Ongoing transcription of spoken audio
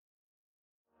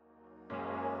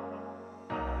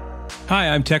Hi,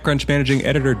 I'm TechCrunch Managing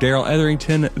Editor Daryl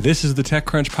Etherington. This is the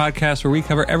TechCrunch podcast where we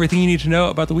cover everything you need to know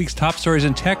about the week's top stories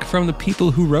in tech from the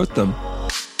people who wrote them.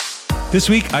 This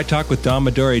week, I talk with Dom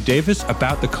Midori Davis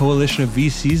about the coalition of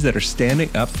VCs that are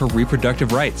standing up for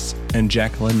reproductive rights. And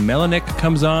Jacqueline Melinek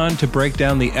comes on to break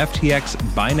down the FTX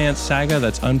Binance saga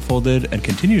that's unfolded and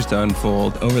continues to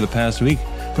unfold over the past week.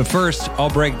 But first, I'll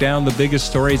break down the biggest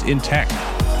stories in tech.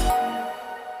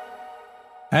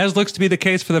 As looks to be the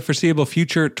case for the foreseeable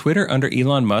future, Twitter under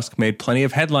Elon Musk made plenty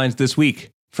of headlines this week.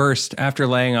 First, after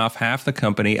laying off half the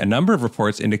company, a number of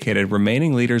reports indicated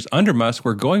remaining leaders under Musk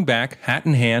were going back hat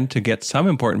in hand to get some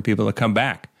important people to come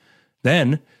back.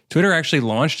 Then, Twitter actually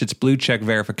launched its blue check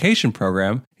verification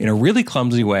program in a really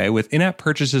clumsy way, with in-app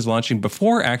purchases launching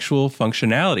before actual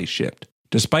functionality shipped.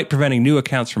 Despite preventing new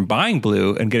accounts from buying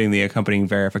Blue and getting the accompanying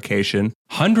verification,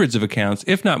 hundreds of accounts,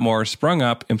 if not more, sprung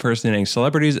up impersonating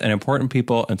celebrities and important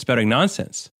people and spouting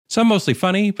nonsense. Some mostly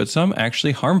funny, but some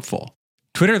actually harmful.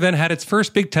 Twitter then had its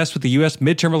first big test with the US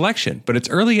midterm election, but it's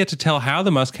early yet to tell how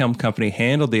the Musk-helmed company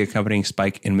handled the accompanying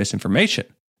spike in misinformation.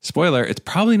 Spoiler, it's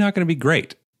probably not going to be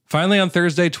great. Finally, on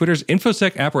Thursday, Twitter's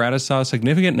InfoSec apparatus saw a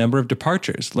significant number of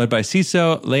departures, led by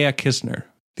CISO Leah Kissner.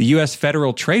 The U.S.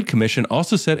 Federal Trade Commission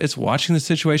also said it's watching the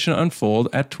situation unfold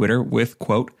at Twitter with,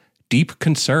 quote, deep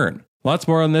concern. Lots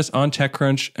more on this on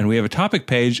TechCrunch, and we have a topic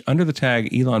page under the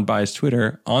tag Elon Buys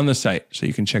Twitter on the site, so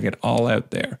you can check it all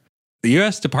out there. The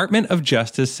U.S. Department of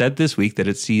Justice said this week that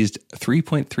it seized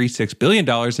 $3.36 billion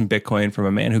in Bitcoin from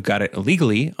a man who got it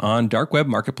illegally on dark web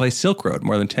marketplace Silk Road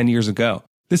more than 10 years ago.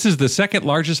 This is the second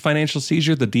largest financial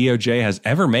seizure the DOJ has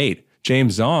ever made.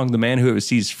 James Zong, the man who it was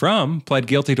seized from, pled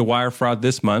guilty to wire fraud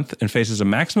this month and faces a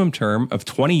maximum term of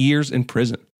 20 years in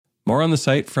prison. More on the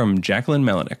site from Jacqueline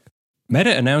Melinek.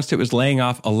 Meta announced it was laying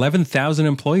off 11,000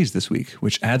 employees this week,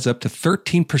 which adds up to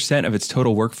 13% of its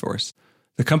total workforce.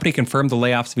 The company confirmed the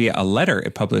layoffs via a letter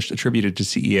it published attributed to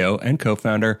CEO and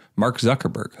co-founder Mark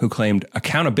Zuckerberg, who claimed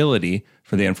accountability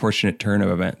for the unfortunate turn of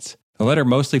events. The letter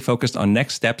mostly focused on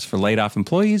next steps for laid-off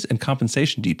employees and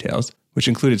compensation details, which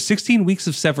included 16 weeks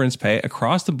of severance pay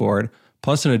across the board,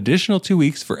 plus an additional 2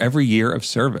 weeks for every year of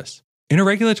service. In a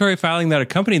regulatory filing that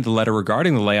accompanied the letter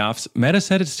regarding the layoffs, Meta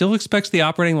said it still expects the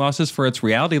operating losses for its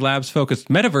Reality Labs-focused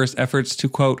metaverse efforts to,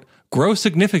 quote, grow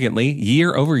significantly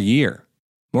year over year.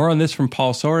 More on this from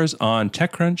Paul Soares on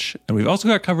TechCrunch, and we've also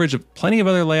got coverage of plenty of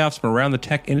other layoffs from around the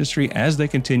tech industry as they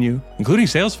continue, including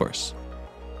Salesforce.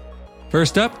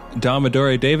 First up, Dom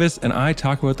Midori Davis and I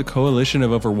talk about the coalition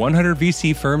of over 100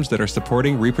 VC firms that are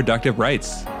supporting reproductive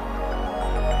rights.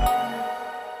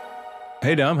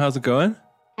 Hey, Dom, how's it going?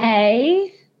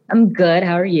 Hey, I'm good.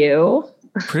 How are you?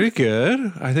 Pretty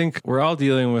good. I think we're all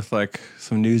dealing with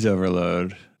some news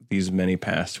overload these many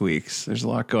past weeks. There's a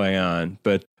lot going on,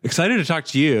 but excited to talk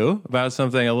to you about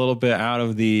something a little bit out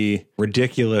of the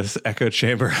ridiculous echo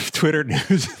chamber of Twitter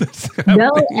news.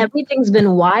 No, everything's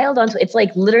been wild. It's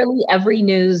like literally every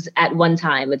news at one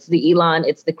time. It's the Elon,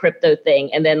 it's the crypto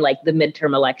thing, and then the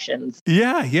midterm elections.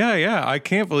 Yeah. I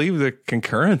can't believe the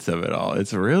concurrence of it all.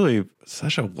 It's really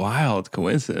such a wild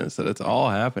coincidence that it's all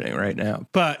happening right now.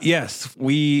 But yes,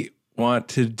 we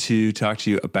wanted to talk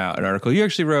to you about an article you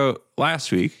actually wrote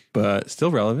last week, but still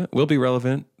relevant, will be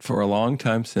relevant for a long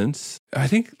time since. I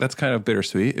think that's kind of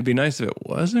bittersweet. It'd be nice if it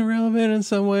wasn't relevant in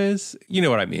some ways. You know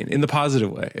what I mean? In the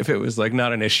positive way, if it was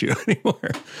not an issue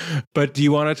anymore. But do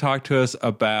you want to talk to us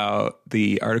about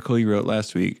the article you wrote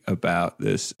last week about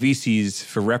this VCs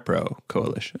for Repro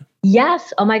coalition?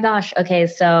 Yes. Oh my gosh. Okay.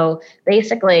 So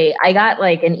basically I got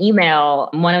an email.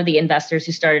 One of the investors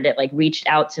who started it reached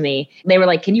out to me. They were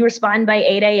like, can you respond by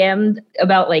 8 a.m.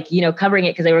 about covering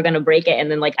it? Because they were going to break it.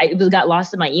 And then it got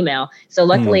lost in my email. So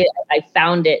luckily I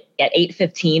found it at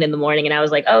 8:15 in the morning and I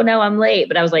was like, oh no, I'm late.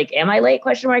 But I was like, am I late? ?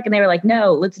 And they were like,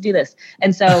 no, let's do this.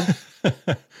 And so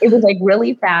it was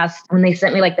really fast when they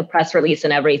sent me the press release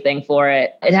and everything for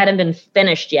it. It hadn't been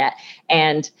finished yet.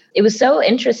 And it was so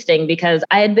interesting because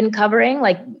I had been covering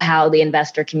how the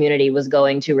investor community was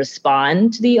going to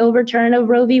respond to the overturn of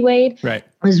Roe v. Wade. Right.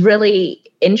 It was really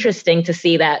interesting to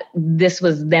see that this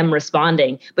was them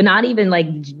responding, but not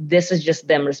even this is just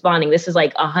them responding. This is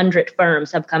 100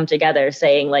 firms have come together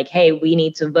saying hey, we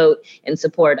need to vote in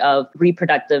support of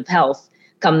reproductive health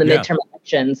come the midterm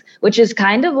elections, which is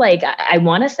kind of I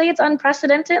want to say it's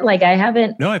unprecedented. I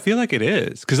haven't. No, I feel like it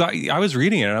is because I was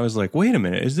reading it and I was like, wait a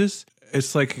minute, is this?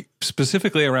 It's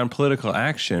specifically around political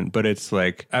action, but it's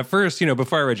at first,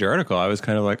 before I read your article, I was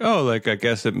kind of I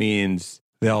guess it means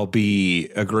they'll be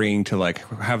agreeing to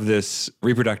have this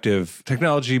reproductive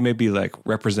technology maybe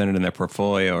represented in their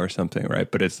portfolio or something, right?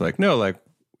 But it's no,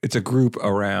 it's a group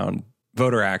around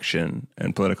voter action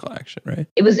and political action, right?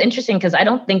 It was interesting because I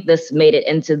don't think this made it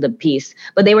into the piece,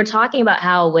 but they were talking about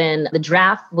how when the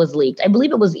draft was leaked, I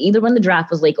believe it was either when the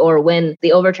draft was leaked or when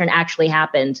the overturn actually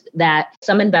happened, that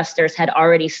some investors had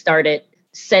already started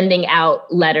sending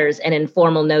out letters and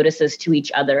informal notices to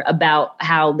each other about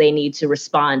how they need to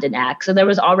respond and act. So there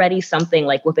was already something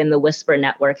like within the Whisper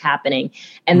network happening.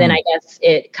 And then I guess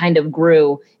it kind of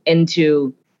grew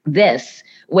into this,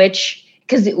 which,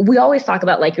 because we always talk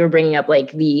about, like you were bringing up,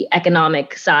 like the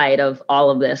economic side of all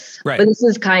of this. Right. But this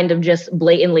is kind of just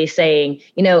blatantly saying,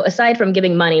 you know, aside from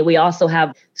giving money, we also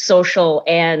have social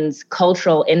and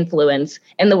cultural influence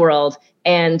in the world.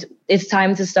 And it's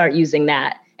time to start using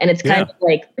that. And it's kind of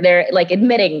like they're like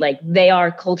admitting like they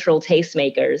are cultural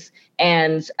tastemakers.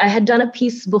 And I had done a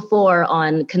piece before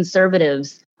on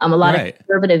conservatives, a lot of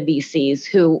conservative VCs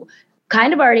who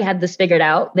kind of already had this figured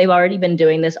out. They've already been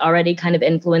doing this, already kind of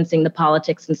influencing the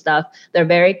politics and stuff. They're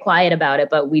very quiet about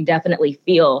it, but we definitely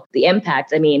feel the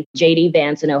impact. I mean, JD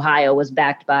Vance in Ohio was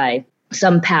backed by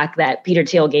some PAC that Peter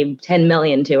Thiel gave $10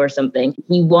 million to or something.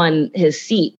 He won his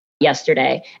seat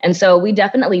yesterday. And so we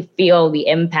definitely feel the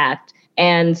impact.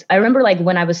 And I remember like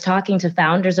when I was talking to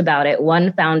founders about it,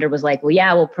 one founder was like,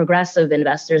 well, progressive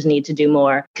investors need to do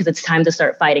more because it's time to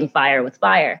start fighting fire with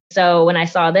fire. So when I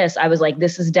saw this, I was like,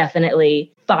 this is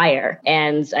definitely fire.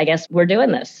 And I guess we're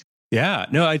doing this. Yeah,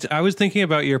 no, I was thinking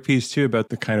about your piece too, about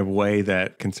the kind of way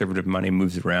that conservative money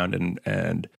moves around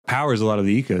and powers a lot of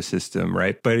the ecosystem,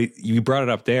 right? But you brought it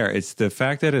up there. It's the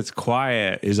fact that it's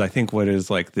quiet is, I think, what is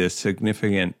like this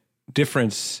significant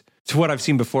difference to what I've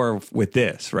seen before with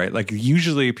this, right? Like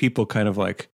usually people kind of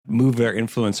like move their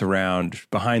influence around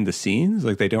behind the scenes.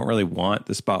 Like they don't really want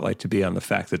the spotlight to be on the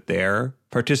fact that they're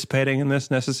participating in this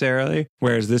necessarily.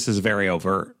 Whereas this is a very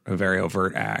overt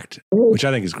act, which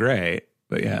I think is great.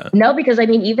 But yeah. No, because I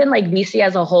mean, even like VC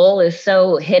as a whole is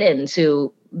so hidden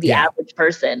to the average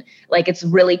person. Like it's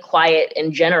really quiet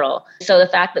in general. So the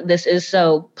fact that this is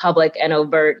so public and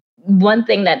overt, one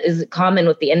thing that is common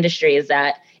with the industry is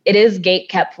that it is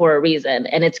gatekept for a reason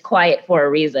and it's quiet for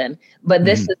a reason. But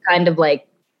this is kind of like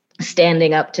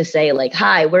standing up to say like,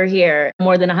 hi, we're here,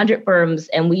 more than 100 firms,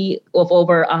 and we with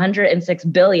over 106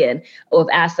 billion of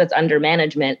assets under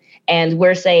management. And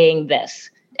we're saying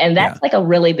this. And that's like a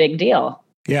really big deal.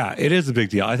 Yeah, it is a big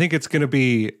deal. I think it's going to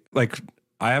be like,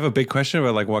 I have a big question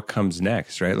about like what comes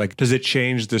next, right? Like, does it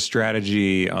change the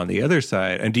strategy on the other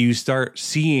side? And do you start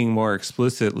seeing more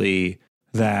explicitly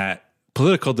that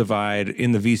political divide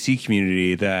in the VC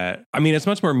community that, I mean, it's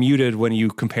much more muted when you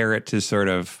compare it to sort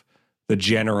of the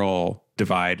general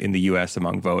divide in the US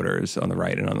among voters on the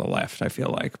right and on the left, I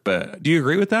feel like. But do you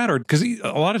agree with that? Or because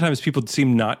a lot of times people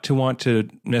seem not to want to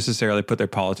necessarily put their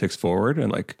politics forward,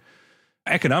 and like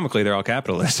economically, they're all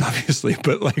capitalists, obviously.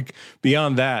 But like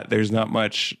beyond that, there's not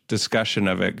much discussion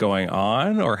of it going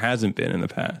on, or hasn't been in the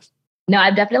past. No,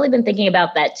 I've definitely been thinking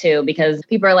about that too, because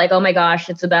people are like, oh my gosh,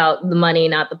 it's about the money,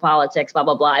 not the politics, blah,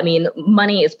 blah, blah. I mean,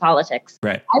 money is politics.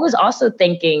 Right. I was also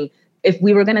thinking if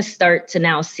we were going to start to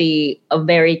now see a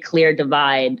very clear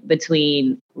divide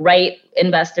between right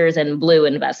investors and blue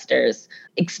investors,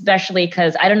 especially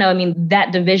because, I don't know, I mean,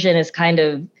 that division is kind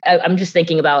of, I'm just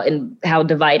thinking about in how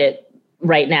divided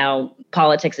right now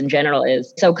politics in general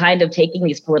is. So kind of taking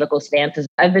these political stances,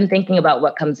 I've been thinking about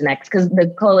what comes next, because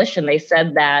the coalition, they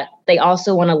said that they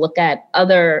also want to look at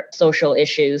other social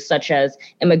issues such as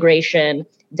immigration,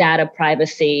 data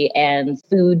privacy, and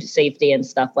food safety and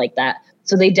stuff like that.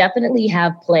 So they definitely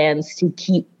have plans to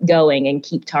keep going and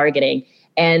keep targeting.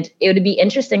 And it would be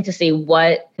interesting to see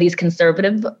what these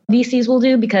conservative VCs will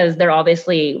do, because they're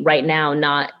obviously right now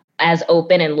not as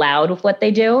open and loud with what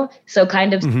they do. So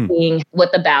kind of seeing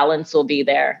what the balance will be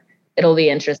there. It'll be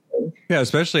interesting. Yeah,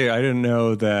 especially I didn't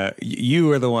know that you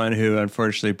were the one who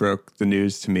unfortunately broke the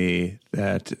news to me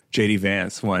that JD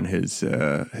Vance won his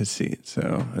seat.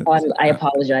 So I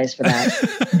apologize for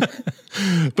that.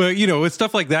 But, you know, with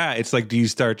stuff like that, it's like, do you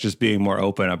start just being more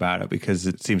open about it because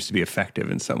it seems to be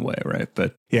effective in some way, right?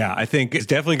 But yeah, I think it's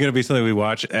definitely going to be something we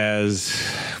watch as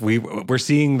we're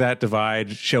seeing that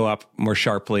divide show up more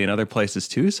sharply in other places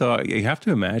too. So you have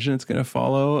to imagine it's going to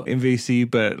follow in VC.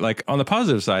 But like on the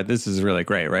positive side, this is really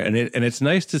great, right? And it's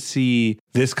nice to see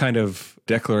this kind of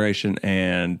declaration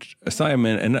and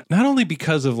assignment, and not only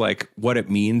because of like what it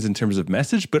means in terms of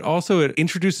message, but also it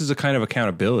introduces a kind of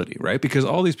accountability, right? Because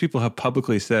all these people have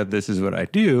publicly said, this is what I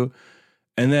do.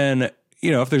 And then,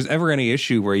 you know, if there's ever any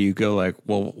issue where you go like,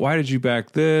 well, why did you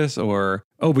back this? Or,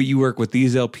 oh, but you work with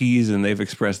these LPs and they've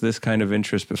expressed this kind of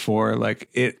interest before. Like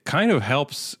it kind of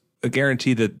helps a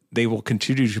guarantee that they will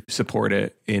continue to support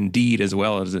it in deed as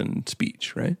well as in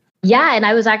speech, right? Yeah, and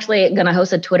I was actually going to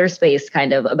host a Twitter space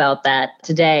kind of about that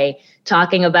today,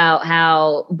 talking about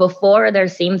how before there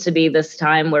seemed to be this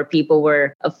time where people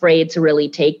were afraid to really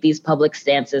take these public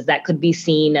stances that could be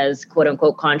seen as quote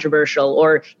unquote controversial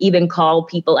or even call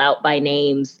people out by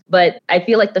names. But I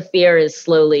feel like the fear is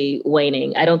slowly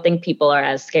waning. I don't think people are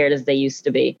as scared as they used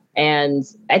to be. And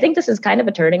I think this is kind of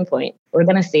a turning point. We're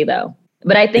going to see, though.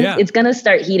 But I think it's going to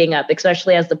start heating up,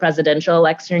 especially as the presidential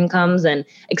election comes, and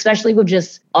especially with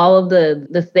just all of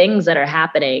the things that are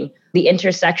happening, the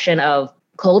intersection of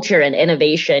culture and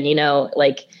innovation,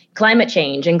 like climate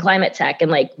change and climate tech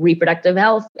and like reproductive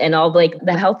health and all like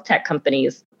the health tech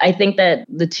companies. I think that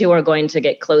the two are going to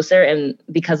get closer. And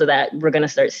because of that, we're going to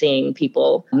start seeing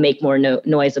people make more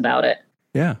noise about it.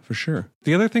 Yeah, for sure.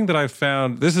 The other thing that I've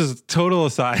found, this is total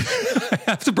aside, I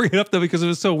have to bring it up though because it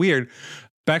was so weird.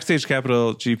 Backstage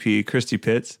Capital GP Christy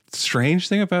Pitts. Strange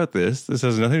thing about this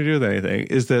has nothing to do with anything,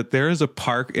 is that there is a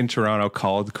park in Toronto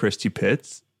called Christy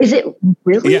Pitts. Is it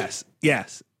really?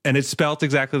 Yes. And it's spelt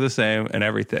exactly the same and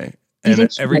everything. And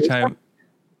every time,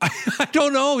 I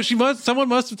don't know. Someone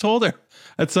must have told her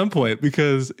at some point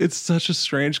because it's such a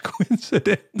strange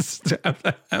coincidence to have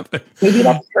that happen. Maybe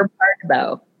that's her park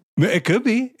though. It could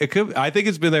be. I think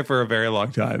it's been there for a very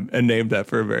long time and named that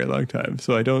for a very long time.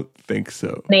 So I don't think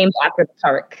so. Named after the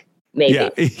park,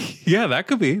 maybe. Yeah, that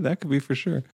could be. That could be for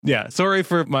sure. Yeah, sorry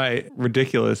for my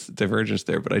ridiculous divergence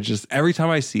there, but every time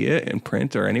I see it in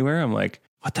print or anywhere, I'm like,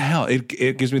 what the hell? It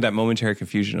gives me that momentary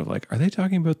confusion of like, are they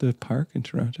talking about the park in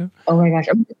Toronto? Oh my gosh,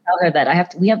 I'm going to tell her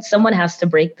that. Someone has to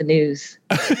break the news.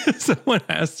 Someone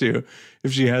has to,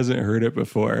 if she hasn't heard it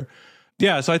before.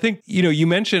 Yeah, so I think, you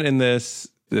mentioned in this,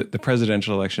 the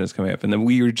presidential election is coming up. And then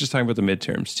we were just talking about the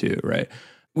midterms too, right?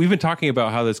 We've been talking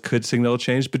about how this could signal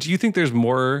change, but do you think there's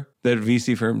more that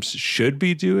VC firms should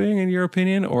be doing, in your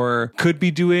opinion, or could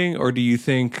be doing? Or do you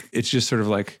think it's just sort of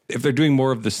like, if they're doing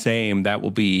more of the same, that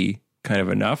will be kind of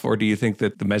enough? Or do you think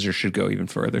that the measure should go even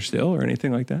further still or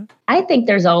anything like that? I think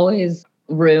there's always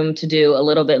room to do a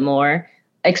little bit more,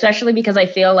 especially because I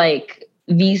feel like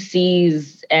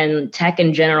VCs and tech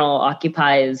in general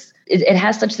it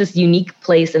has such this unique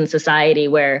place in society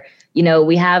where,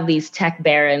 we have these tech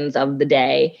barons of the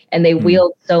day and they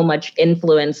wield so much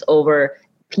influence over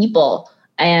people.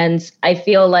 And I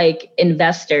feel like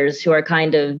investors who are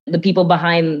kind of the people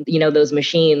behind, those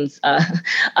machines,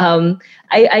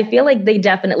 I feel like they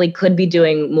definitely could be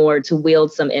doing more to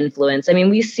wield some influence. I mean,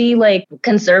 we see like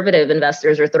conservative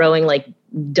investors are throwing like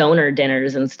donor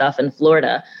dinners and stuff in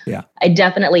Florida. Yeah, I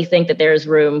definitely think that there's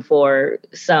room for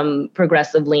some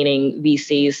progressive leaning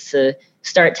VCs to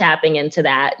start tapping into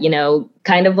that,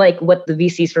 kind of like what the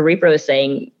VCs for Repro is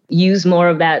saying. Use more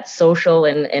of that social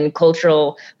and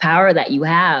cultural power that you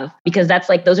have, because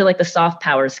those are like the soft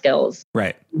power skills.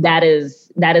 Right. That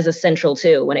is essential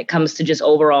too when it comes to just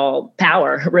overall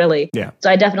power, really. Yeah. So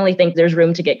I definitely think there's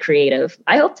room to get creative.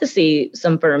 I hope to see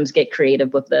some firms get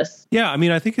creative with this. Yeah. I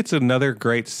mean, I think it's another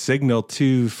great signal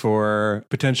too for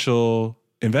potential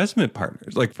investment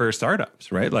partners, like for startups,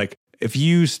 right? Like if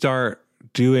you start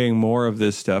doing more of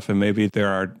this stuff and maybe there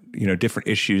are different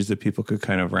issues that people could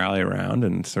kind of rally around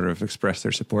and sort of express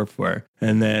their support for,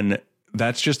 and then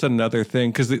that's just another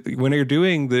thing, because when you're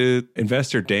doing the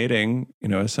investor dating,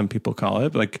 as some people call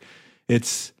it, like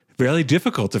it's really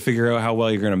difficult to figure out how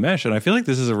well you're going to mesh. And I feel like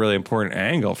this is a really important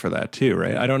angle for that too,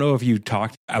 right? I don't know if you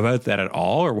talked about that at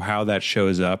all or how that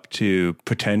shows up to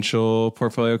potential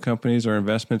portfolio companies or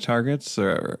investment targets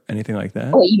or anything like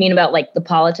that. Oh, you mean about like the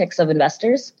politics of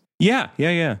investors? Yeah.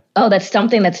 Oh, that's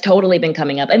something that's totally been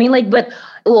coming up. I mean,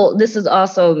 this is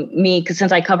also me, because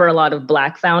since I cover a lot of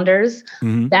Black founders,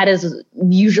 that is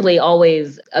usually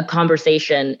always a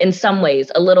conversation in some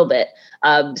ways, a little bit,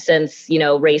 since,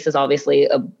 race is obviously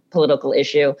a political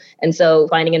issue. And so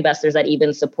finding investors that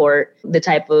even support the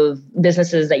type of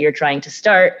businesses that you're trying to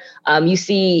start, you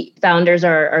see founders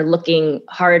are looking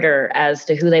harder as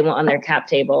to who they want on their cap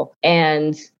table.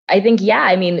 And I think,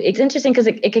 it's interesting because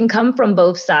it can come from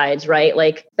both sides, right?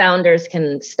 Like founders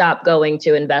can stop going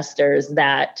to investors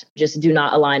that just do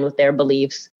not align with their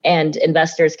beliefs, and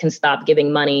investors can stop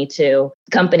giving money to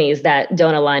companies that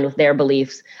don't align with their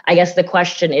beliefs. I guess the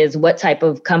question is what type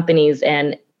of companies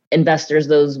and investors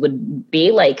those would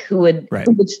be, like who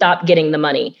would stop getting the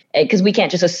money, because we can't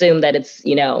just assume that it's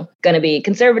going to be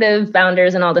conservative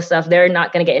founders and all this stuff. They're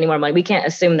not going to get any more money. We can't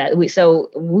assume that. So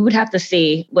we would have to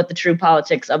see what the true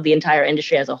politics of the entire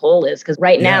industry as a whole is, because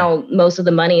right now most of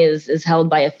the money is held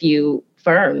by a few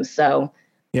firms. So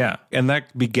yeah, and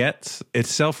that begets,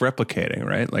 it's self-replicating,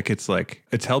 right? Like it's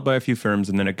held by a few firms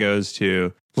and then it goes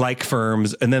to like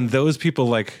firms, and then those people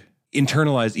like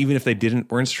internalized, even if they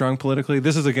weren't strong politically.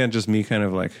 This is again just me kind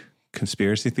of like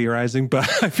conspiracy theorizing, but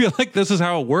I feel like this is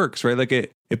how it works, right? Like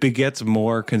it begets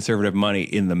more conservative money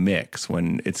in the mix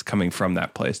when it's coming from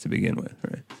that place to begin with,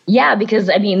 right? Yeah, because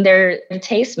I mean, they're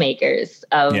tastemakers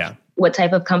of what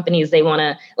type of companies they want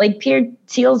to, like Peter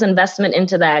Thiel's investment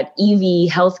into that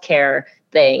EV healthcare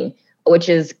thing, which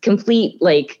is complete,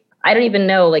 like, I don't even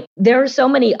know, like there are so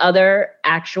many other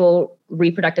actual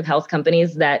reproductive health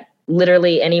companies that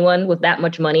literally anyone with that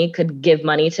much money could give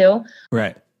money to.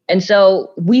 Right. And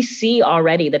so we see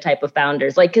already the type of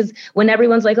founders, like, because when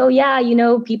everyone's like, oh, yeah, you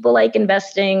know, people like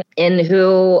investing in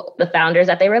who the founders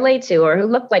that they relate to or who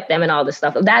look like them and all this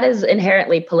stuff, that is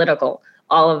inherently political,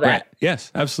 all of that. Right.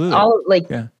 Yes, absolutely.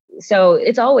 So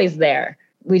it's always there.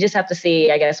 We just have to see,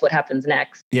 I guess, what happens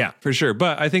next. Yeah, for sure.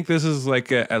 But I think this is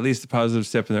like at least a positive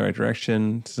step in the right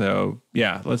direction. So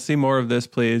yeah, let's see more of this,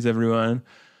 please, everyone.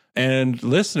 And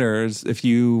listeners, if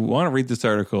you want to read this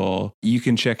article, you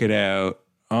can check it out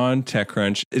on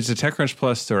TechCrunch. It's a TechCrunch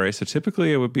Plus story, so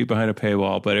typically it would be behind a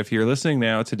paywall. But if you're listening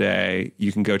now today,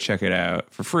 you can go check it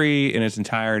out for free in its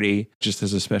entirety, just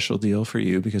as a special deal for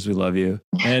you because we love you.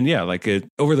 And yeah, like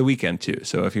over the weekend too.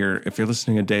 So if you're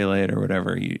listening a day late or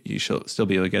whatever, you should still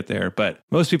be able to get there. But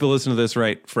most people listen to this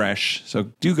right fresh,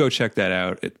 so do go check that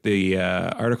out. The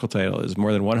article title is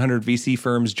 "More than 100 VC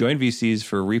firms join VCs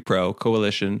for Repro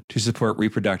Coalition to support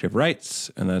reproductive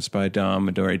rights," and that's by Dom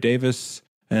Midori Davis.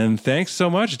 And thanks so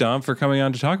much, Dom, for coming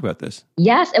on to talk about this.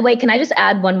 Yes. And wait, can I just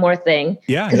add one more thing?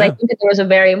 Yeah. Because I think that there was a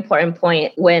very important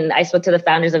point when I spoke to the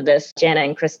founders of this, Jana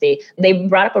and Christy. They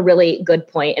brought up a really good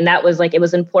point, and that was like, it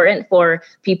was important for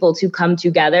people to come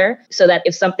together so that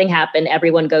if something happened,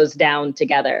 everyone goes down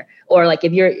together. Or like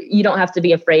if you don't have to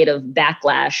be afraid of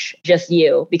backlash, just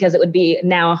you, because it would be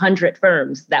now 100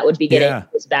 firms that would be getting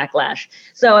this backlash.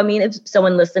 So, I mean, if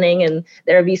someone listening and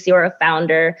they're a VC or a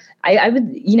founder, I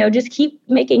would, just keep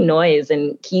making noise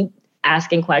and keep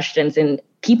asking questions and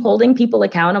keep holding people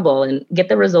accountable and get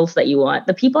the results that you want.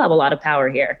 The people have a lot of power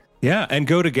here. Yeah. And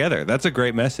go together. That's a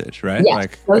great message, right?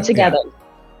 Yes, go together. Yeah.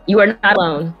 You are not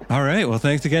alone. All right. Well,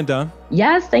 thanks again, Dom.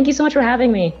 Yes. Thank you so much for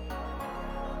having me.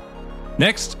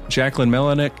 Next, Jacqueline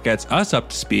Melinek gets us up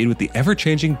to speed with the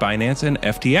ever-changing Binance and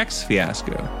FTX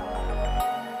fiasco.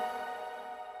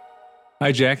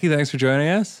 Hi, Jackie. Thanks for joining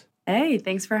us. Hey,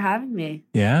 thanks for having me.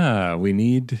 Yeah, we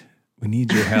need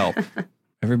your help.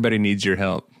 Everybody needs your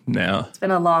help now. It's been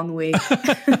a long week.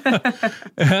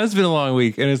 It has been a long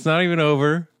week, and it's not even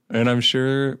over. And I'm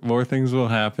sure more things will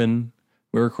happen.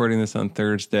 We're recording this on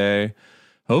Thursday.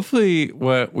 Hopefully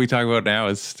what we talk about now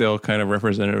is still kind of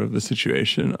representative of the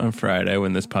situation on Friday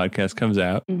when this podcast comes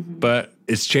out. Mm-hmm. But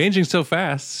it's changing so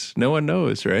fast. No one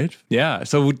knows, right? Yeah.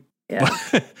 So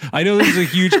I know this is a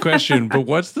huge question, but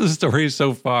what's the story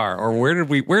so far? Or where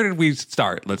did we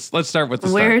start? Let's start with the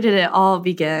start. Where did it all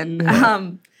begin?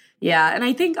 Yeah. And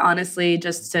I think honestly,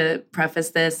 just to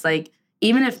preface this, like,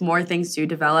 even if more things do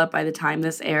develop by the time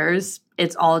this airs,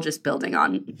 it's all just building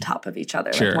on top of each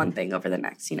other, like one thing over the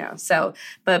next, So,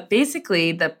 but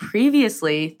basically, the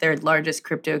previously third largest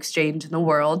crypto exchange in the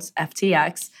world,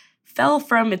 FTX, fell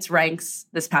from its ranks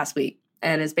this past week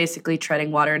and is basically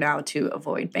treading water now to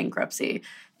avoid bankruptcy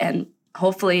and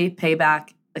hopefully pay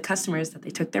back the customers that they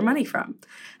took their money from.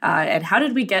 And how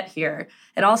did we get here?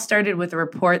 It all started with a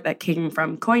report that came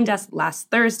from CoinDesk last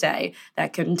Thursday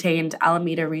that contained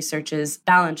Alameda Research's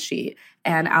balance sheet.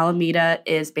 And Alameda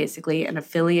is basically an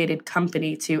affiliated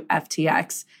company to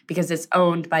FTX because it's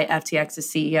owned by FTX's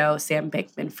CEO, Sam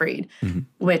Bankman-Fried,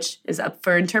 which is up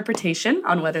for interpretation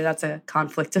on whether that's a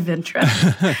conflict of interest.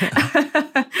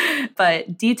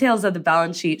 But details of the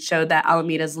balance sheet showed that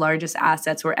Alameda's largest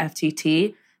assets were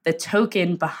FTT, the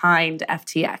token behind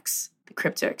FTX, the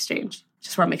crypto exchange.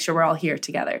 Just want to make sure we're all here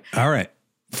together. All right.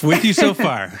 With you so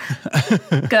far.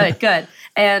 Good.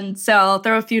 And so I'll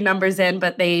throw a few numbers in,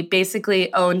 but they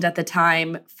basically owned at the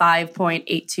time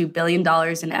 $5.82 billion in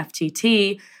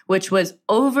FTT, which was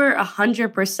over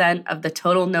 100% of the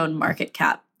total known market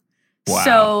cap. Wow.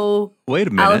 So wait a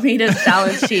minute. Alameda's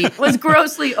balance sheet was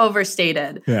grossly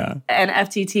overstated. Yeah. And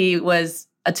FTT was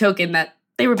a token that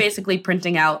they were basically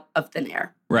printing out of thin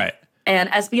air. Right. And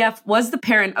SBF was the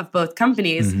parent of both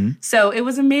companies. So it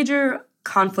was a major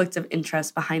conflict of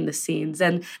interest behind the scenes.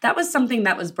 And that was something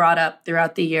that was brought up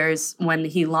throughout the years when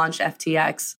he launched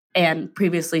FTX and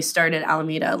previously started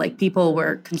Alameda. Like, people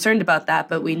were concerned about that,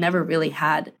 but we never really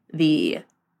had the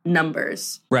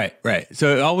numbers. Right.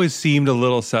 So it always seemed a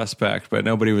little suspect, but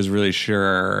nobody was really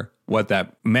sure what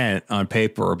that meant on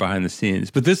paper or behind the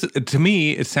scenes. But this, to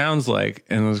me, it sounds like,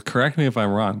 and correct me if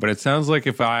I'm wrong, but it sounds like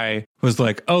if I was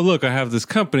like, oh, look, I have this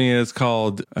company and it's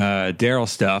called Daryl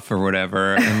Stuff or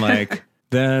whatever, and like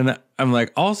then I'm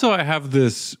like, also I have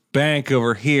this bank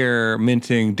over here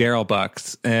minting Daryl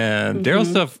bucks, and Daryl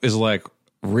stuff is like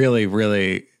really,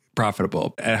 really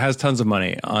profitable. It has tons of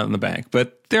money on the bank,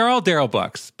 but they're all Daryl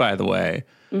bucks, by the way.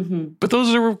 But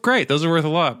those are great. Those are worth a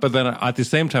lot. But then at the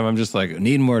same time, I'm just like,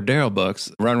 need more Daryl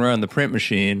bucks, run the print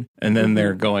machine. And then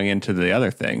they're going into the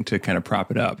other thing to kind of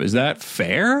prop it up. Is that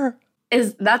fair?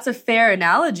 That's a fair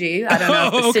analogy. I don't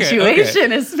know if the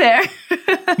situation is fair.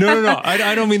 No.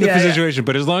 I don't mean the situation,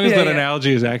 but as long as that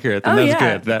analogy is accurate, then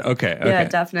that's good. Okay. Yeah,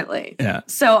 definitely. Yeah.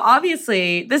 So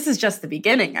obviously, this is just the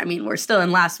beginning. I mean, we're still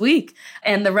in last week.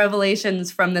 And the revelations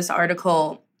from this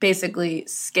article basically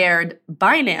scared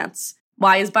Binance.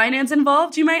 Why is Binance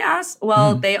involved, you might ask?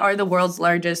 Well, they are the world's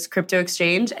largest crypto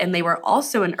exchange, and they were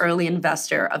also an early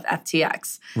investor of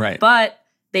FTX. Right. But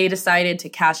they decided to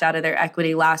cash out of their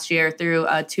equity last year through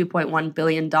a $2.1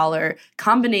 billion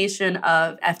combination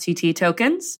of FTT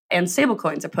tokens and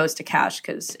stablecoins opposed to cash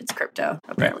because it's crypto.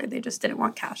 Apparently, they just didn't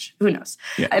want cash. Who knows?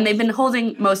 Yeah. And they've been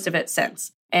holding most of it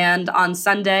since. And on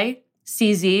Sunday,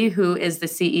 CZ, who is the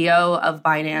CEO of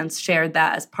Binance, shared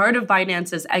that as part of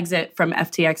Binance's exit from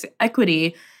FTX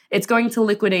equity, it's going to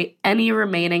liquidate any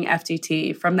remaining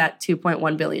FTT from that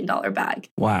 $2.1 billion bag.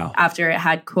 Wow. After it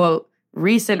had, quote,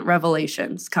 recent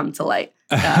revelations come to light,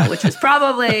 which is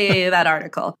probably that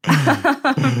article.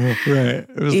 Right.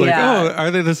 It was like, oh,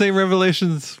 are they the same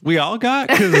revelations we all got?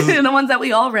 The ones that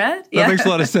we all read? That makes a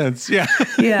lot of sense. Yeah.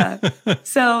 Yeah.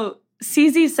 So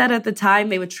CZ said at the time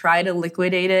they would try to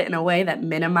liquidate it in a way that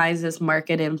minimizes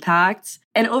market impact.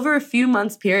 And over a few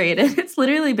months period, it's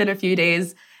literally been a few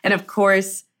days. And of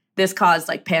course, this caused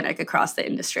like panic across the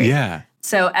industry. Yeah.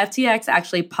 So FTX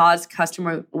actually paused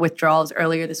customer withdrawals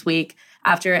earlier this week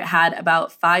after it had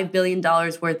about $5 billion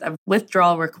worth of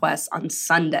withdrawal requests on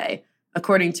Sunday,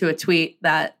 according to a tweet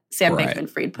that Sam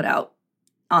Bankman-Fried put out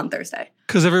on Thursday.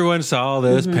 Because everyone saw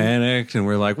this, panicked, and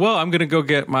we're like, well, I'm going to go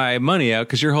get my money out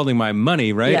because you're holding my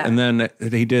money, right? Yeah. And then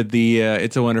they did the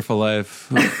It's a Wonderful Life.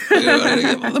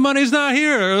 The money's not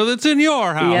here. It's in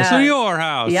your house. In your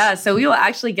house. Yeah, so we will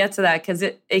actually get to that because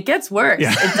it gets worse.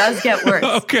 Yeah. It does get worse.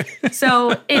 Okay.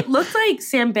 So it looked like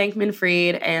Sam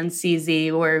Bankman-Fried and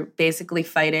CZ were basically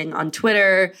fighting on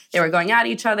Twitter. They were going at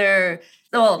each other.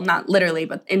 Well, not literally,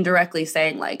 but indirectly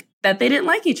saying like that they didn't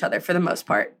like each other for the most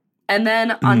part. And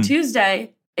then on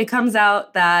Tuesday, it comes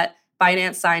out that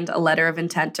Binance signed a letter of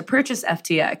intent to purchase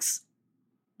FTX.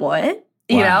 What? Wow.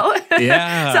 You know?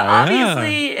 Yeah. So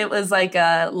obviously it was like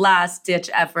a last-ditch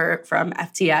effort from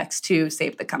FTX to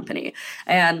save the company.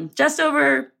 And just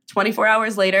over 24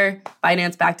 hours later,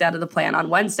 Binance backed out of the plan on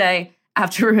Wednesday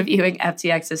after reviewing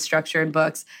FTX's structure and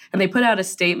books. And they put out a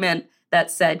statement that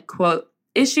said, quote,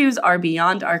 issues are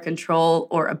beyond our control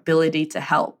or ability to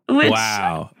help. Which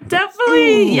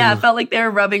definitely, felt like they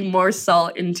were rubbing more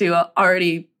salt into an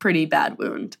already pretty bad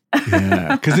wound.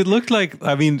 Yeah, because it looked like,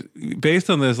 I mean, based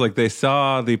on this, like they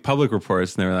saw the public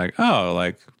reports and they were like, oh,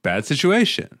 like bad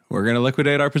situation. We're going to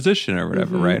liquidate our position or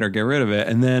whatever, right? Or get rid of it.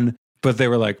 And then, but they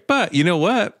were like, but you know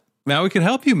what? Now we could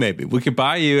help you maybe. We could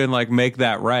buy you and like make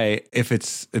that right if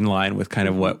it's in line with kind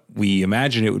of what we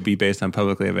imagine it would be based on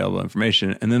publicly available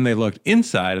information. And then they looked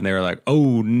inside and they were like,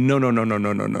 oh, no.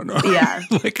 Yeah.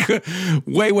 Like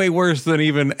way worse than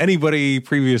even anybody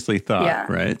previously thought,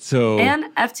 right? So, and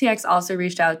FTX also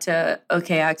reached out to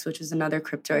OKX, which is another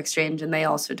crypto exchange, and they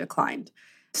also declined.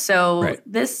 So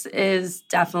this is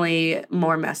definitely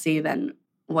more messy than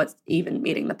what's even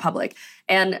meeting the public.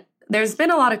 And there's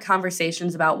been a lot of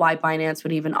conversations about why Binance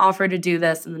would even offer to do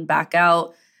this and then back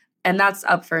out. And that's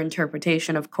up for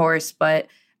interpretation, of course. But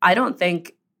I don't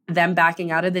think them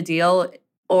backing out of the deal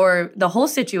or the whole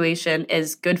situation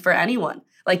is good for anyone.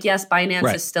 Like, yes,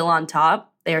 Binance is still on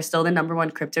top. They are still the number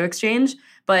one crypto exchange.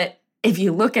 But if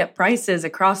you look at prices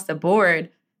across the board,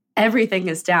 everything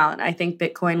is down. I think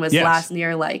Bitcoin was last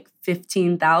near like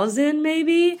 15,000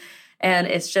 maybe. And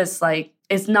it's just like,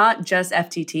 it's not just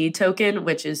FTT token,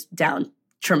 which is down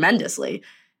tremendously.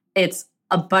 It's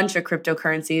a bunch of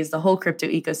cryptocurrencies. The whole crypto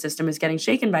ecosystem is getting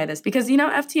shaken by this because, you know,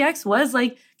 FTX was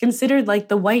like considered like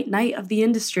the white knight of the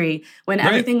industry when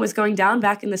everything was going down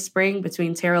back in the spring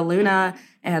between Terra Luna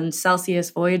and Celsius,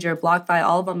 Voyager, BlockFi,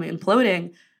 all of them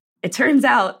imploding. It turns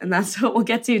out, and that's what we'll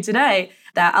get to today,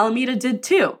 that Alameda did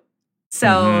too.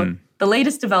 So the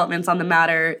latest developments on the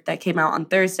matter that came out on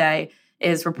Thursday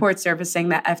is reports surfacing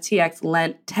that FTX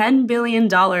lent $10 billion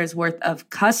worth of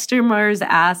customers'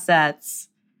 assets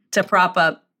to prop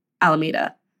up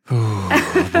Alameda.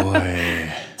 Oh,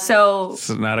 boy. So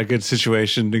it's not a good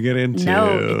situation to get into.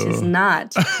 No, it is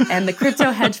not. And the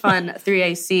crypto hedge fund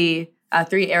 3AC,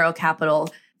 Three Arrow Capital,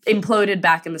 imploded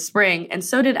back in the spring, and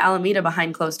so did Alameda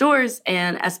behind closed doors.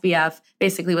 And SBF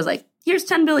basically was like, here's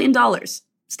 $10 billion.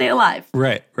 Stay alive.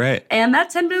 Right. And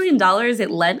that $10 billion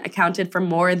it lent accounted for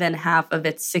more than half of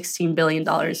its $16 billion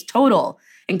total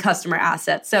in customer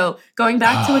assets. So going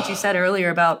back to what you said earlier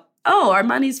about, our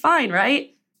money's fine,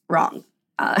 right? Wrong.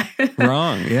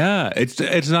 Wrong. Yeah.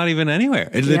 It's not even anywhere.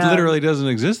 It literally doesn't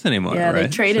exist anymore. Yeah, right? They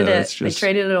traded it. They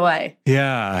traded it away.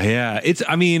 Yeah.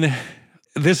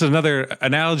 This is another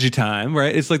analogy time,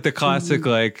 right? It's like the classic,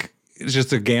 it's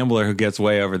just a gambler who gets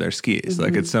way over their skis.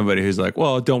 Like it's somebody who's like,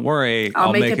 well, don't worry,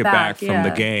 I'll make it back from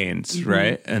the gains,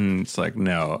 right? And it's like,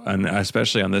 no, and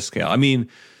especially on this scale. I mean,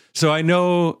 so I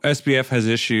know SBF has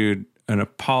issued an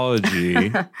apology.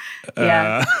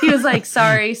 He was like,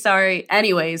 sorry.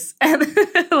 Anyways, and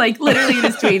like literally in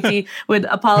his tweets, he would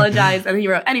apologize and he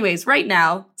wrote, anyways, right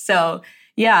now. So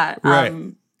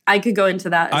I could go into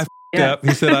that. I f***ed up.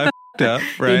 He said I f***ed up,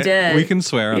 right? He did. We can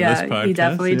swear on this podcast. He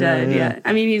definitely did. Yeah.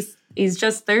 I mean, he's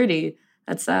just 30.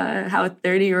 That's how a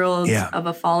 30-year-old of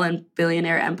a fallen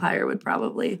billionaire empire would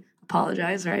probably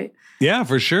apologize, right? Yeah,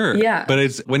 for sure. Yeah. But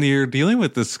it's when you're dealing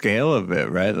with the scale of it,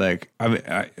 right? Like, I'm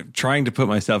trying to put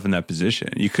myself in that position.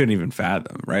 You couldn't even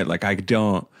fathom, right? Like,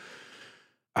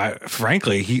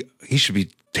 frankly, he should be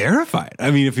terrified.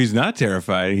 I mean, if he's not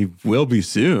terrified, he will be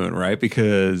soon, right?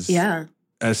 Because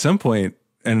at some point,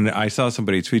 and I saw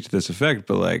somebody tweet to this effect,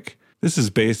 but like, this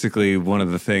is basically one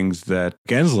of the things that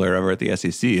Gensler over at the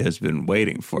SEC has been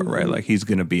waiting for, right? Like he's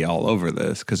going to be all over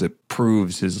this because it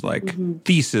proves his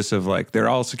thesis of like, they're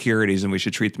all securities and we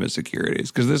should treat them as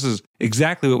securities. Because this is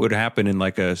exactly what would happen in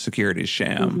like a securities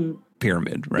sham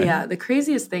pyramid, right? Yeah, the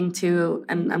craziest thing too,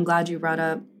 and I'm glad you brought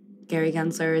up Gary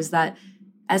Gensler, is that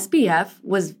SBF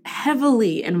was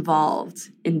heavily involved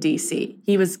in DC.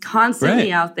 He was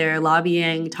constantly out there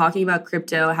lobbying, talking about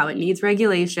crypto, how it needs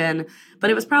regulation, but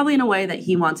it was probably in a way that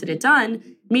he wanted it done.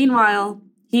 Meanwhile,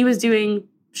 he was doing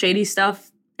shady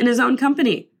stuff in his own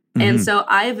company. And so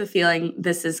I have a feeling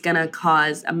this is going to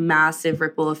cause a massive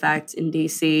ripple effect in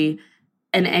DC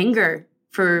and anger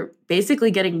for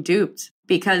basically getting duped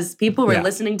because people were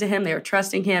listening to him. They were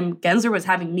trusting him. Gensler was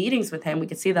having meetings with him. We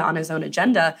could see that on his own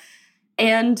agenda.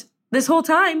 And this whole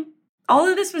time, all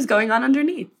of this was going on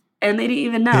underneath, and they didn't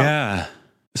even know. Yeah.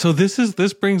 So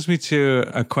this brings me to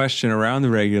a question around the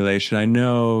regulation. I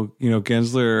know,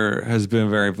 Gensler has been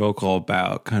very vocal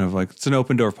about kind of like, it's an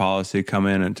open door policy. Come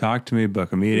in and talk to me,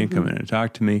 book a meeting, come in and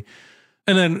talk to me.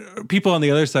 And then people on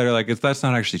the other side are like, that's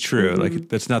not actually true. Like,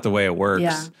 that's not the way it works.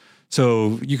 Yeah.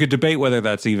 So you could debate whether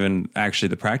that's even actually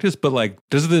the practice, but like,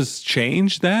 does this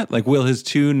change that? Like, will his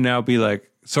tune now be like,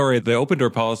 sorry, the open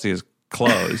door policy is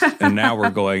closed and now we're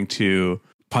going to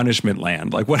punishment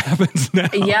land? Like what happens now?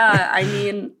 Yeah, I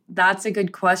mean, that's a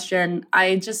good question.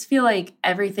 I just feel like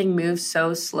everything moves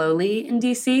so slowly in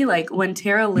DC. Like when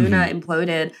Terra Luna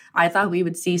imploded, I thought we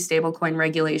would see stablecoin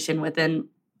regulation within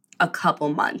a couple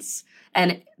months.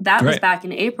 And that was back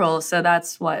in April. So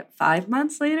that's 5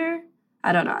 months later?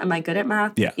 I don't know. Am I good at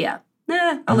math? Yeah.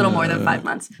 A little more than 5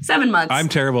 months. 7 months. I'm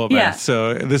terrible at math,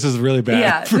 so this is really bad.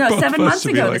 Yeah, 7 months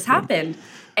ago this happened.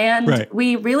 And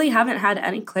we really haven't had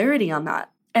any clarity on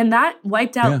that. And that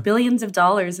wiped out billions of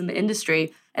dollars in the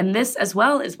industry. And this as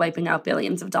well is wiping out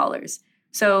billions of dollars.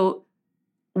 So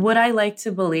would I like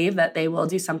to believe that they will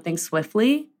do something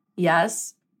swiftly?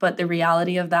 Yes. But the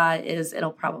reality of that is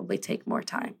it'll probably take more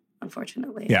time,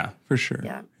 unfortunately. Yeah, for sure.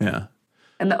 Yeah.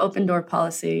 And the open door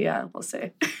policy, we'll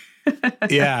see.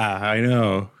 Yeah, I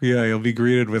know. Yeah, you'll be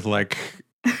greeted with like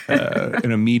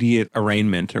an immediate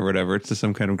arraignment or whatever. It's just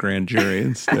some kind of grand jury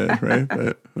instead, right?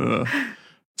 But,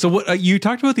 so what you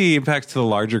talked about the impacts to the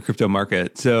larger crypto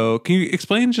market. So can you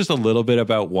explain just a little bit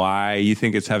about why you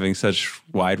think it's having such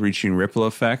wide-reaching ripple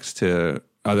effects to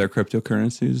other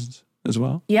cryptocurrencies as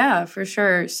well? Yeah, for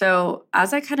sure. So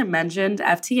as I kind of mentioned,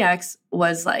 FTX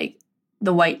was like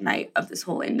the white knight of this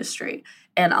whole industry.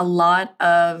 And a lot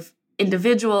of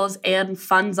individuals and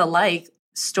funds alike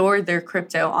stored their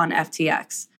crypto on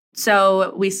FTX.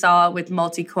 So we saw with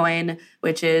Multicoin,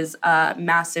 which is a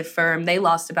massive firm, they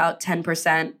lost about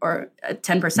 10% or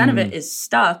 10% of it is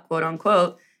stuck, quote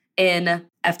unquote, in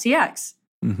FTX.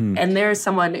 And there's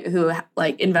someone who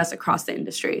like invests across the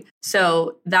industry.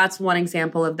 So that's one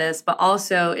example of this. But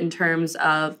also in terms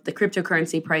of the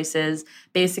cryptocurrency prices,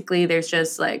 basically there's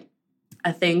just like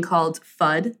a thing called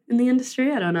FUD in the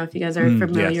industry. I don't know if you guys are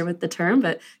familiar with the term,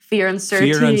 but fear,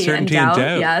 uncertainty and doubt.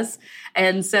 Yes.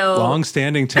 And so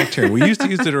long-standing tech term. We used to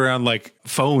use it around like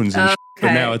phones and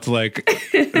but now it's like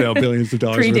billions of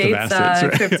dollars worth of assets.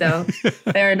 Right? Crypto.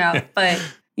 Fair enough. But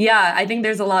yeah, I think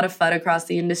there's a lot of FUD across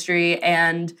the industry.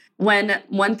 And when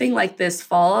one thing like this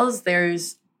falls,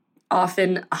 there's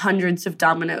often hundreds of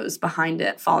dominoes behind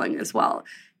it falling as well.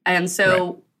 And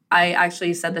so I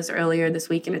actually said this earlier this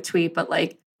week in a tweet, but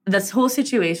like this whole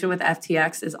situation with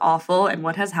FTX is awful. And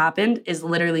what has happened is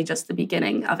literally just the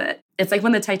beginning of it. It's like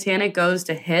when the Titanic goes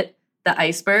to hit the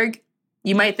iceberg,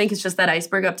 you might think it's just that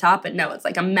iceberg up top, but no, it's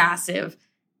like a massive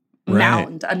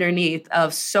mound underneath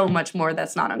of so much more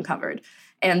that's not uncovered.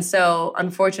 And so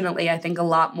unfortunately, I think a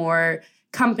lot more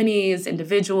companies,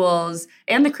 individuals,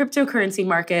 and the cryptocurrency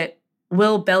market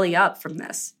will belly up from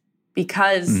this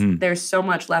because there's so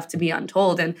much left to be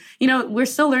untold. And, you know, we're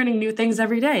still learning new things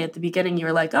every day. At the beginning, you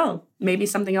were like, oh, maybe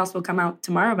something else will come out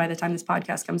tomorrow by the time this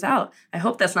podcast comes out. I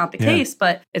hope that's not the case,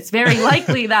 but it's very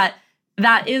likely that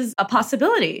is a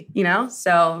possibility, you know?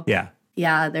 So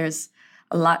yeah, there's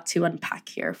a lot to unpack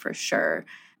here for sure.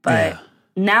 But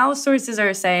now sources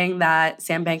are saying that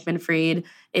Sam Bankman-Fried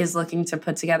is looking to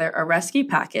put together a rescue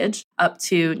package up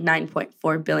to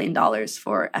 $9.4 billion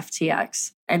for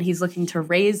FTX. And he's looking to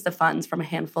raise the funds from a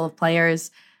handful of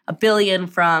players, $1 billion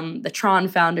from the Tron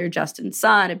founder, Justin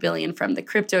Sun, $1 billion from the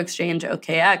crypto exchange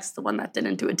OKX, the one that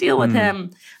didn't do a deal with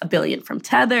him, $1 billion from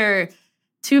Tether,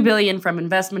 $2 billion from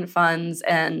investment funds,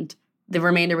 and the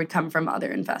remainder would come from other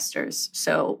investors.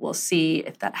 So we'll see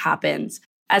if that happens.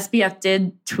 SBF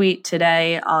did tweet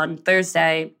today on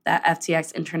Thursday that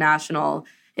FTX International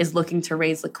is looking to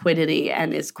raise liquidity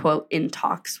and is, quote, in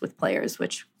talks with players,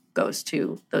 which goes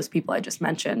to those people I just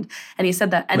mentioned. And he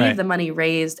said that any of the money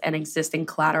raised and existing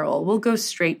collateral will go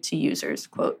straight to users,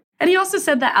 quote. And he also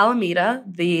said that Alameda,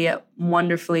 the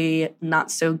wonderfully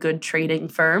not so good trading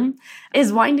firm,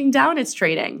 is winding down its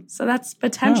trading. So that's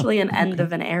potentially an end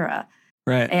of an era.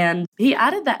 Right. And he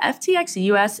added that FTX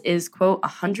US is, quote,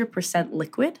 100%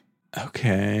 liquid.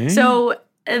 Okay. So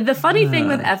the funny thing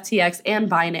with FTX and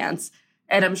Binance,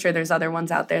 and I'm sure there's other ones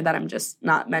out there that I'm just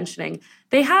not mentioning,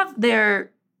 they have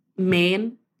their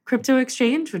main crypto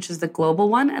exchange, which is the global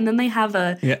one, and then they have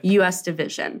a US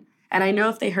division. And I know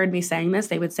if they heard me saying this,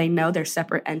 they would say, no, they're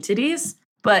separate entities.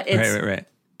 But it's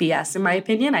BS, in my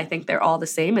opinion. I think they're all the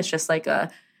same. It's just like a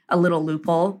little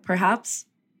loophole, perhaps.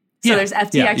 So there's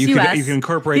FTX US. You can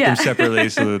incorporate them separately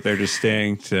so that they're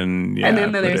distinct. And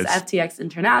then there's FTX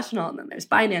International, and then there's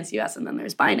Binance US, and then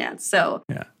there's Binance. So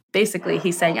basically,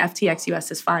 he's saying FTX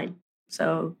US is fine.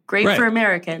 So great for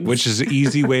Americans. Which is an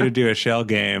easy way to do a shell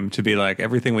game, to be like,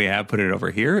 everything we have, put it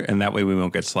over here. And that way we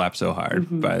won't get slapped so hard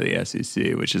by the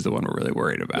SEC, which is the one we're really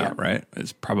worried about, right?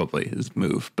 It's probably his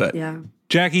move. But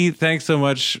Jackie, thanks so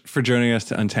much for joining us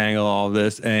to untangle all of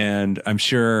this. And I'm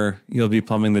sure you'll be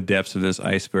plumbing the depths of this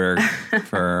iceberg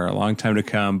for a long time to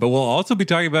come. But we'll also be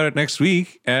talking about it next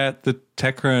week at the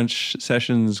TechCrunch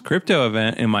Sessions crypto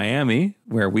event in Miami,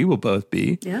 where we will both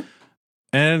be. Yeah.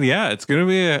 And it's going to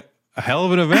be a hell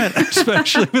of an event,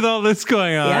 especially with all this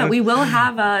going on. Yeah, we will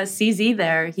have CZ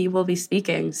there. He will be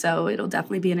speaking. So it'll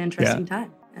definitely be an interesting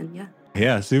time. And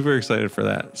yeah, super excited for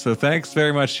that. So thanks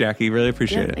very much, Jackie. Really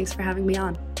appreciate it. Thanks for having me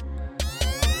on.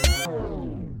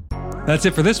 That's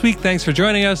it for this week. Thanks for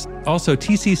joining us. Also,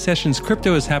 TC Sessions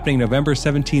Crypto is happening November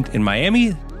 17th in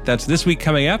Miami. That's this week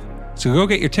coming up. So go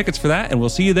get your tickets for that, and we'll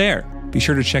see you there. Be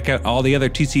sure to check out all the other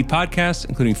TC podcasts,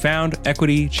 including Found,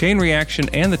 Equity, Chain Reaction,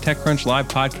 and the TechCrunch Live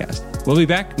podcast. We'll be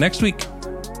back next week.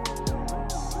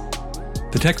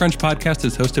 The TechCrunch podcast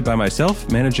is hosted by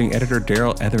myself, managing editor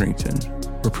Daryl Etherington.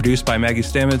 We're produced by Maggie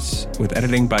Stamets, with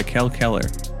editing by Kel Keller.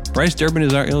 Bryce Durbin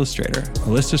is our illustrator.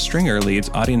 Alyssa Stringer leads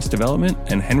audience development,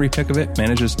 and Henry Pickavit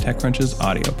manages TechCrunch's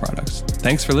audio products.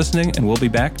 Thanks for listening, and we'll be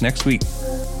back next week.